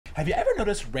Have you ever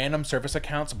noticed random service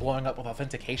accounts blowing up with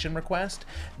authentication requests?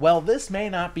 Well, this may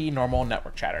not be normal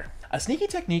network chatter. A sneaky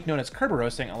technique known as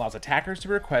Kerberoasting allows attackers to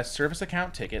request service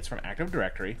account tickets from Active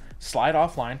Directory, slide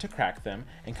offline to crack them,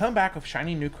 and come back with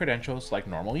shiny new credentials like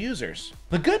normal users.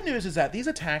 The good news is that these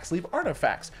attacks leave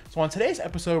artifacts, so on today's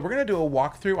episode we're going to do a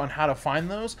walkthrough on how to find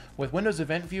those with Windows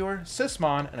Event Viewer,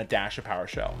 Sysmon, and a dash of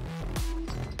PowerShell.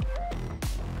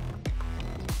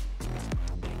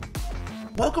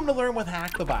 Welcome to Learn with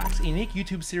Hack the Box, a unique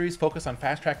YouTube series focused on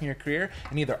fast-tracking your career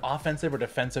in either offensive or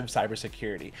defensive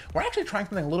cybersecurity. We're actually trying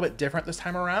something a little bit different this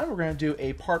time around. We're going to do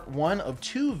a part 1 of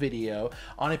 2 video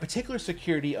on a particular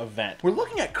security event. We're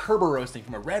looking at Kerberoasting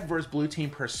from a red versus blue team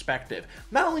perspective.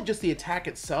 Not only just the attack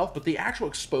itself, but the actual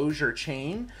exposure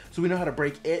chain, so we know how to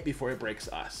break it before it breaks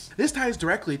us. This ties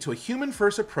directly to a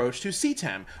human-first approach to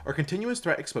CTEM, or Continuous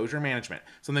Threat Exposure Management,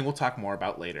 something we'll talk more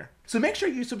about later. So make sure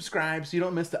you subscribe so you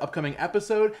don't miss the upcoming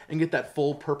episode and get that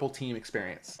full purple team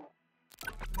experience.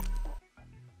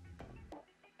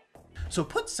 So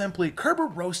put simply,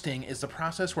 Kerberoasting is the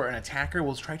process where an attacker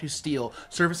will try to steal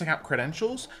service account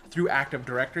credentials through Active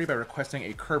Directory by requesting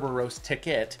a Kerberoast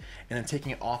ticket and then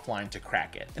taking it offline to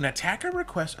crack it. An attacker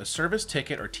requests a service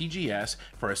ticket or TGS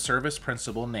for a service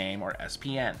principal name or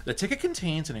SPN. The ticket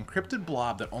contains an encrypted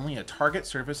blob that only a target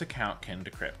service account can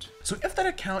decrypt. So if that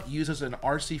account uses an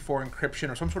RC4 encryption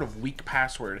or some sort of weak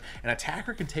password, an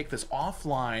attacker can take this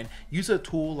offline, use a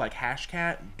tool like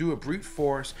Hashcat, do a brute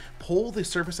force, pull the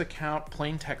service account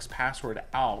plain text password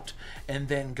out, and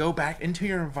then go back into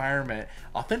your environment,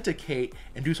 authenticate,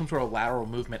 and do some sort of lateral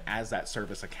movement as that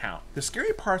service account. The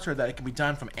scary parts are that it can be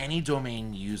done from any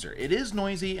domain user. It is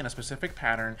noisy in a specific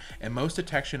pattern, and most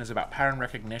detection is about pattern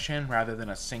recognition rather than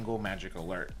a single magic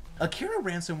alert. Akira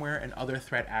ransomware and other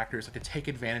threat actors like to take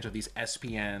advantage of these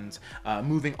SPNs,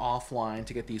 moving offline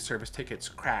to get these service tickets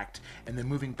cracked, and then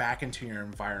moving back into your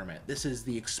environment. This is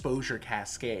the exposure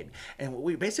cascade. And what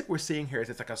we're seeing here is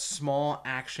it's like a small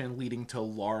action leading to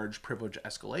large privilege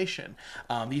escalation.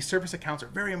 These service accounts are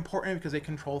very important because they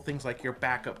control things like your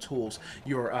backup tools,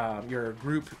 your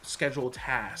group scheduled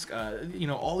task,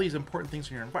 all these important things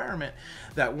in your environment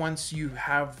that once you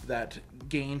have that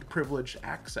gained privileged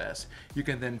access, you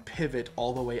can then pivot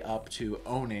all the way up to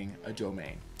owning a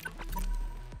domain.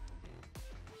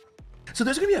 So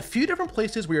there's going to be a few different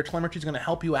places where your telemetry is going to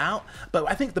help you out, but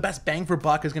I think the best bang for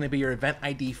buck is going to be your event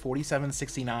ID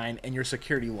 4769 and your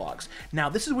security logs. Now,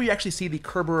 this is where you actually see the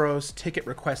Kerberos ticket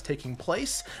request taking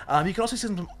place. You can also see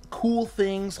some cool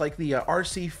things like the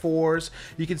RC4s.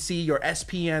 You can see your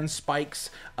SPN spikes,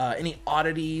 any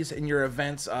oddities in your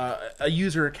events, a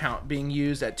user account being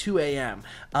used at 2 a.m.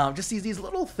 Just these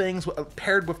little things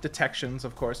paired with detections,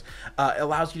 of course,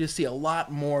 allows you to see a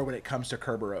lot more when it comes to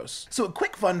Kerberos. So a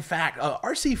quick fun fact,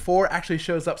 RC4 actually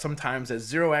shows up sometimes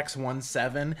as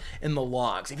 0x17 in the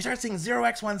logs. If you start seeing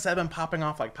 0x17 popping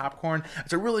off like popcorn,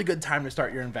 it's a really good time to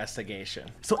start your investigation.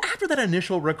 So after that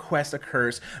initial request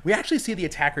occurs, we actually see the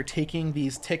attacker taking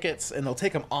these tickets and they'll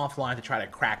take them offline to try to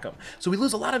crack them. So we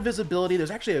lose a lot of visibility. There's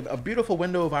actually a beautiful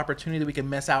window of opportunity that we can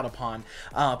miss out upon.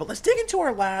 But let's dig into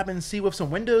our lab and see with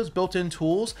some Windows built-in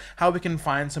tools how we can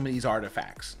find some of these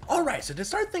artifacts. All right, so to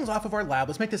start things off of our lab,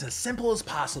 let's make this as simple as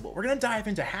possible. We're going to dive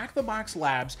into Hack the Box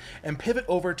Labs and pivot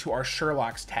over to our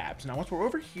Sherlock's tabs. Now, once we're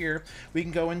over here, we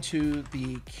can go into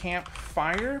the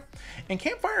Campfire, and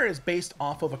Campfire is based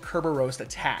off of a Kerberoast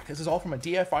attack. This is all from a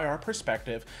DFIR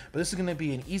perspective, but this is going to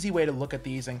be an easy way to look at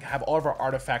these and have all of our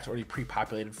artifacts already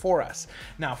pre-populated for us.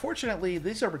 Now, fortunately,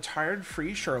 these are retired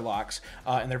free Sherlocks,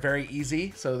 and they're very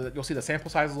easy, so that you'll see the sample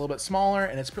size is a little bit smaller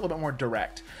and it's a little bit more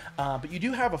direct. But you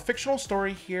do have a fictional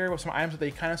story here with some items that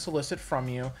they kind of solicit from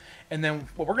you, and then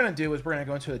what we're going to do is we're going to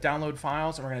go into the download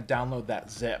files and we're going to download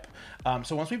that zip.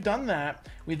 So once we've done that,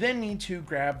 we then need to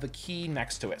grab the key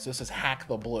next to it. So this is Hack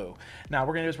the Blue. Now what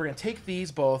we're going to do is we're going to take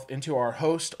these both into our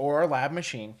host or our lab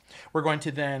machine. We're going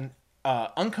to then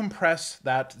uncompress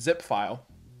that zip file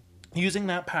using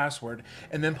that password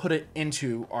and then put it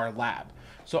into our lab.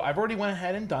 So I've already went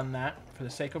ahead and done that for the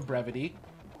sake of brevity.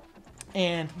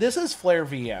 And this is Flare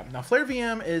VM. Now, Flare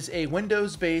VM is a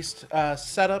Windows-based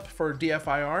setup for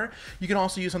DFIR. You can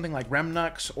also use something like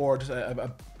Remnux or just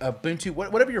a Ubuntu,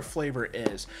 whatever your flavor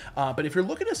is. But if you're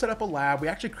looking to set up a lab, we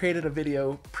actually created a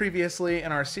video previously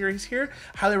in our series here.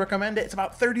 Highly recommend it. It's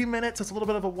about 30 minutes. It's a little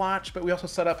bit of a watch, but we also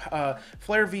set up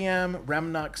Flare VM,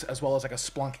 Remnux, as well as like a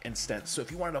Splunk instance. So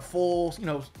if you wanted a full,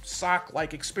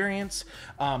 SOC-like experience,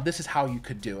 this is how you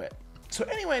could do it. So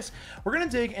anyways, we're gonna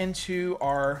dig into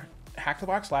our Hack the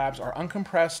Box Labs. Our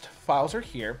uncompressed files are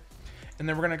here. And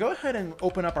then we're gonna go ahead and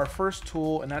open up our first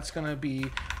tool, and that's gonna be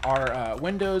our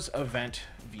Windows Event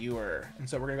viewer. And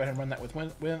so we're gonna go ahead and run that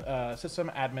with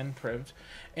system admin privd,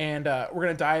 and we're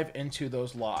gonna dive into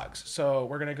those logs. So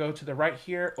we're gonna go to the right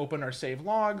here, open our save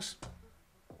logs.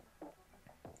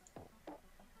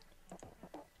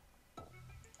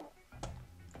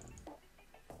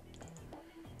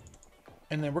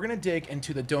 And then we're going to dig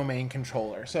into the domain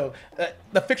controller. So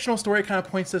the fictional story kind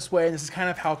of points this way, and this is kind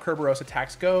of how Kerberos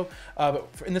attacks go. But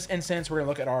in this instance, we're going to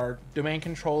look at our domain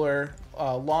controller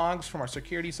logs from our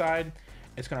security side.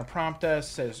 It's going to prompt us,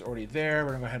 says it's already there.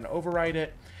 We're going to go ahead and overwrite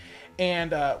it.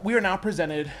 And we are now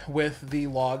presented with the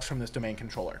logs from this domain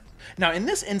controller. Now, in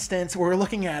this instance, we're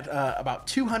looking at about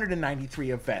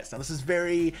 293 events. Now, this is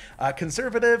very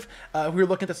conservative. We're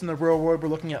looking at this in the real world. We're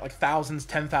looking at like thousands,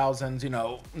 10,000s, you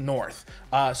know, north.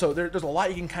 So there's a lot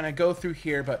you can kind of go through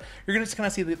here, but you're going to just kind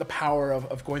of see the power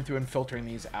of going through and filtering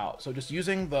these out. So just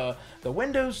using the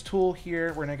Windows tool here,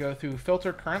 we're going to go through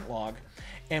filter current log.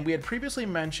 And we had previously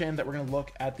mentioned that we're going to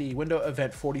look at the window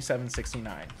event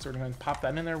 4769. So we're going to pop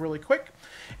that in there really quick.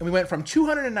 And we went from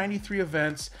 293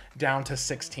 events down to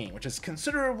 16, which is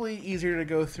considerably easier to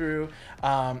go through.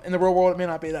 In the real world, it may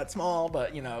not be that small,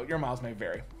 but you know, your miles may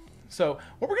vary. So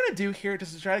what we're going to do here,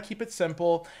 just to try to keep it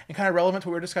simple and kind of relevant to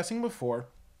what we were discussing before,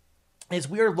 is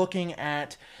we are looking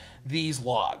at these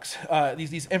logs,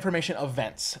 these information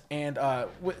events, and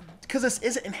because this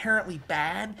isn't inherently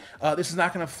bad, this is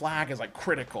not going to flag as like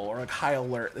critical or like high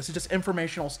alert. This is just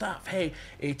informational stuff. Hey,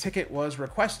 a ticket was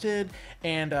requested,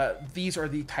 and these are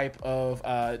the type of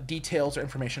details or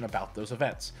information about those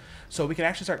events. So we can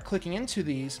actually start clicking into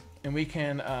these, and we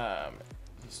can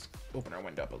let's open our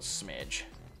window up a smidge.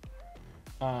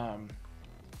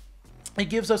 It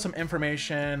gives us some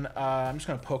information. I'm just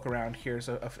going to poke around here.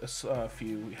 There's a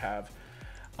few we have.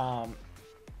 And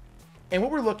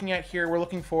what we're looking at here, we're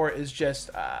looking for is just,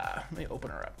 let me open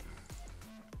her up.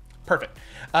 Perfect.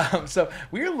 So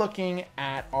we're looking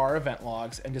at our event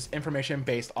logs and just information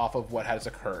based off of what has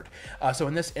occurred. So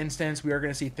in this instance, we are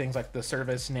going to see things like the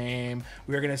service name.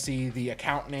 We are going to see the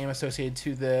account name associated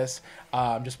to this,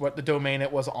 just what the domain it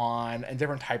was on, and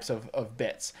different types of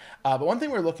bits. But one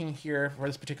thing we're looking here for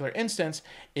this particular instance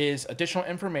is additional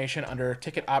information under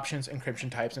ticket options, encryption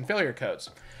types, and failure codes.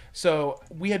 So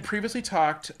we had previously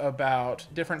talked about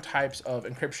different types of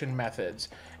encryption methods,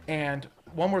 and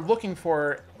one we're looking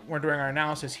for when we're doing our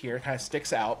analysis here, kind of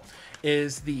sticks out,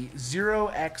 is the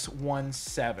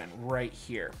 0x17 right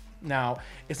here. Now,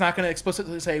 it's not going to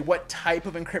explicitly say what type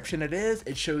of encryption it is.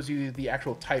 It shows you the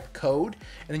actual type code,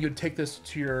 and then you would take this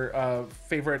to your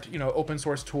favorite, you know, open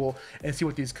source tool and see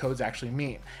what these codes actually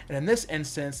mean. And in this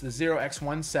instance, the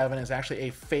 0x17 is actually a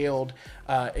failed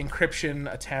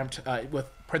encryption attempt with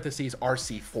parentheses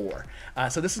RC4.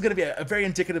 So this is going to be a very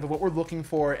indicative of what we're looking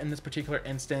for in this particular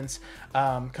instance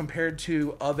compared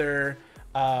to other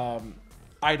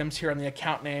items here on the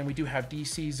account name. We do have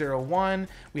DC01,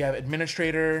 we have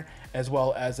administrator, as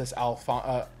well as this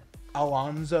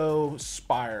Alonzo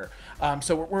Spire.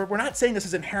 So we're not saying this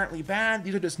is inherently bad.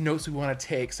 These are just notes we want to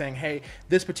take, saying, hey,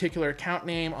 this particular account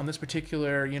name on this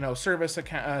particular, you know, service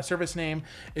name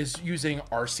is using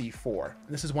RC4.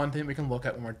 This is one thing we can look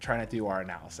at when we're trying to do our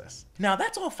analysis. Now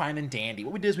that's all fine and dandy.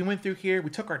 What we did is we went through here, we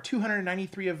took our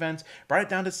 293 events, brought it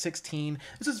down to 16.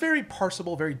 This is very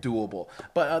parsable, very doable.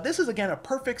 But this is again a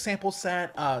perfect sample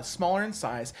set, smaller in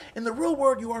size. In the real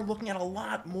world, you are looking at a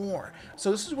lot more.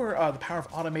 So this is where the power of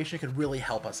automation could really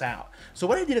help us out. So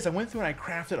what I did is I went through and I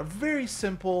crafted a very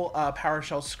simple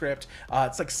PowerShell script.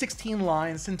 It's like 16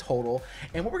 lines in total.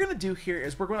 And what we're going to do here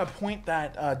is we're going to point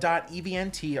that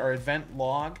 .event, our event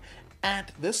log,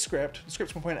 at this script. The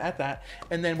script's going to point at that,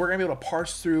 and then we're going to be able to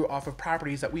parse through off of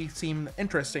properties that we seem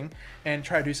interesting and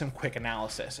try to do some quick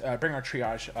analysis, bring our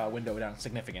triage window down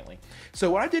significantly.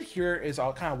 So what I did here is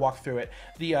I'll kind of walk through it.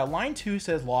 The line 2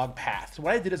 says log path. So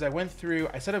what I did is I went through,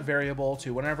 I set a variable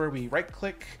to whenever we right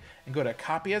click and go to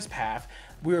copy as path,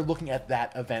 we are looking at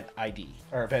that event ID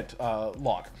or event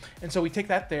log. And so we take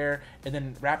that there and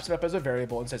then wraps it up as a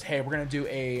variable and says, hey, we're going to do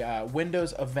a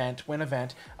Windows event, win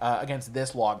event against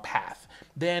this log path.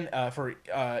 Then for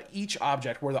each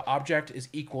object, where the object is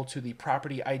equal to the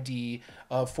property ID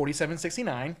of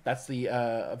 4769, that's the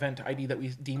event ID that we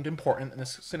deemed important in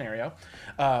this scenario.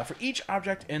 For each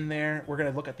object in there, we're going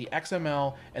to look at the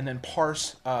XML and then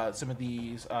parse some of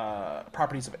these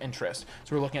properties of interest.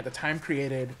 So we're looking at the time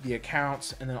created, the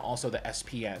accounts, and then also the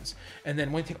SPNs. And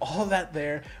then when we take all of that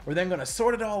there, we're then going to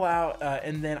sort it all out.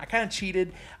 And then I kind of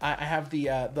cheated. I have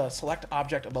the select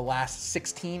object of the last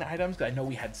 16 items, because I know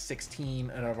we had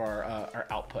 16 out of our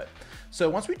output. So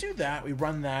once we do that, we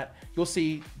run that, you'll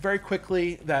see very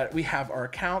quickly that we have our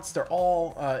accounts. They're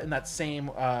all in that same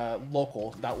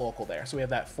local there. So we have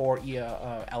that for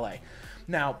LA.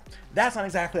 Now, that's not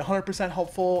exactly 100%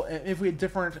 helpful. If we had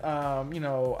different, you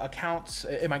know, accounts,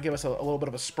 it might give us a little bit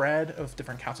of a spread of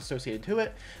different counts associated to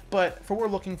it. But for what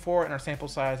we're looking for in our sample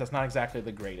size, that's not exactly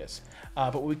the greatest.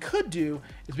 But what we could do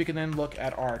is we can then look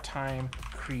at our time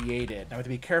created. Now we have to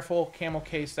be careful, camel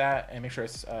case that, and make sure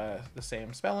it's the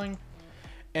same spelling.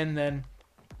 And then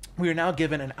we are now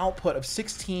given an output of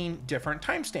 16 different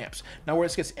timestamps. Now where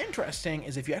this gets interesting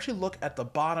is if you actually look at the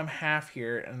bottom half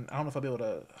here, and I don't know if I'll be able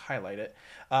to highlight it,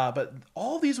 but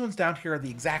all these ones down here are the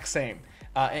exact same.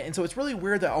 And so it's really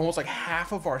weird that almost like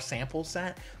half of our sample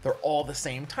set, they're all the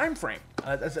same time frame.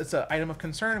 That's an item of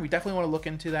concern. We definitely want to look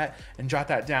into that and jot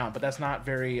that down, but that's not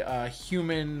very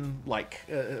human-like.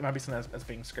 It might be something that's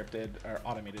being scripted or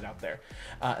automated out there.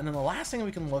 And then the last thing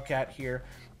we can look at here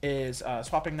is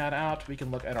swapping that out. We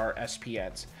can look at our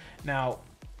SPNs. Now,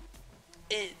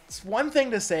 it's one thing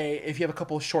to say if you have a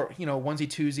couple of short, you know, onesie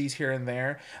twosies here and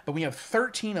there, but when you have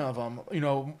 13 of them, you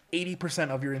know, 80%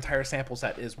 of your entire sample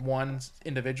set is one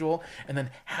individual, and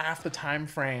then half the time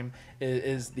frame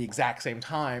is the exact same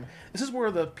time. This is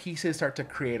where the pieces start to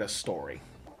create a story.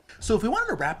 So if we wanted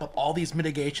to wrap up all these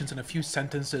mitigations in a few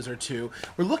sentences or two,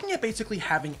 we're looking at basically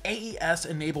having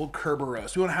AES-enabled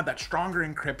Kerberoast. We want to have that stronger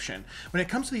encryption. When it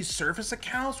comes to these service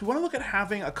accounts, we want to look at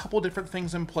having a couple different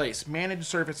things in place. Managed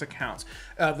service accounts.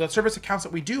 The service accounts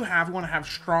that we do have, we want to have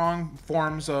strong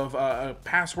forms of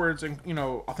passwords and, you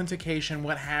know, authentication,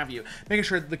 what have you. Making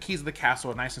sure the keys of the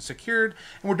castle are nice and secured,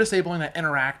 and we're disabling that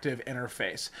interactive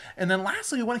interface. And then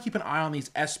lastly, we want to keep an eye on these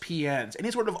SPNs.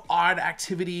 Any sort of odd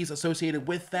activities associated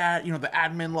with that, you know, the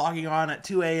admin logging on at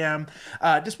 2 a.m.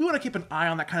 Just we want to keep an eye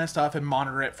on that kind of stuff and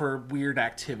monitor it for weird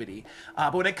activity.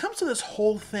 But when it comes to this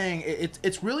whole thing,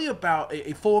 it's really about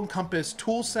a full encompass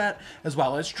tool set as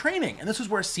well as training. And this is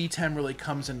where CTEM really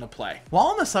comes into play. While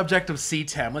on the subject of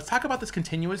CTEM, let's talk about this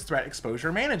continuous threat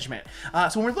exposure management.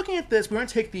 So when we're looking at this, we want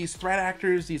to take these threat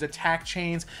actors, these attack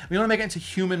chains, we want to make it into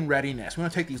human readiness. We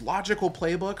want to take these logical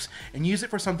playbooks and use it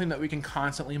for something that we can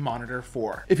constantly monitor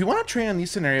for. If you want to train on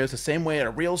these scenarios the same way at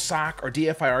a real SOC or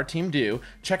DFIR team do,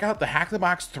 check out the Hack the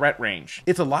Box Threat Range.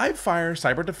 It's a live-fire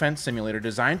cyber defense simulator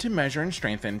designed to measure and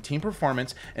strengthen team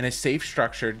performance in a safe,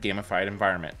 structured, gamified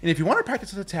environment. And if you want to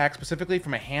practice this attack specifically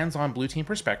from a hands-on blue team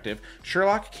perspective,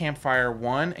 Sherlock, Campfire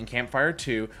 1, and Campfire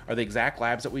 2 are the exact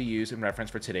labs that we use in reference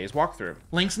for today's walkthrough.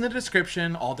 Links in the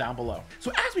description, all down below.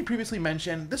 So as we previously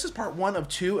mentioned, this is part 1 of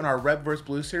 2 in our Red vs.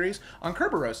 Blue series on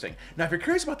Kerberoasting. Now if you're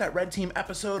curious about that Red Team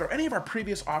episode or any of our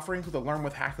previous offerings with the Learn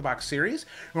with Hack the Box series,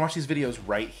 you can watch these videos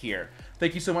right here.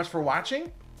 Thank you so much for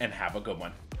watching, and have a good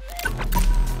one.